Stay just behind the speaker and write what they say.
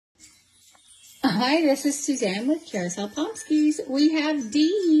Hi, this is Suzanne with Carousel Pomsky's. We have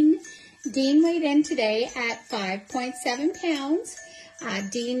Dean. Dean weighed in today at 5.7 pounds.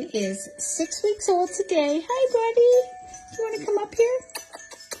 Dean is 6 weeks old today. Hi, buddy. Do you want to come up here?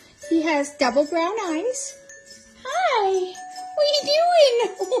 He has double brown eyes. Hi. What are you doing?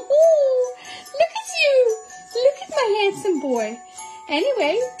 Look at you. Look at my handsome boy.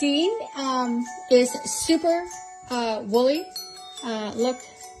 Anyway, Dean is super woolly. Look.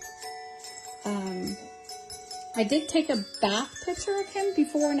 I did take a bath picture of him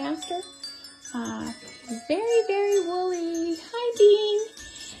before and after. He's very, very woolly. Hi, Dean.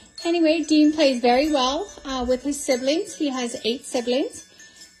 Anyway, Dean plays very well with his siblings. He has 8 siblings.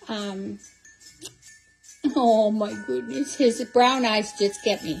 Oh my goodness, his brown eyes just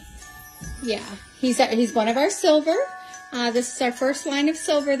get me. Yeah, he's one of our silver. This is our first line of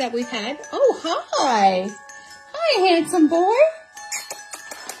silver that we've had. Oh, hi. Hi, handsome boy.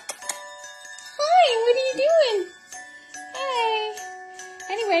 What are you doing? Hi.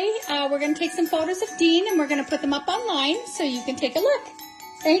 Anyway, we're going to take some photos of Dean and we're going to put them up online so you can take a look.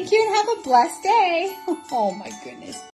 Thank you and have a blessed day. Oh my goodness.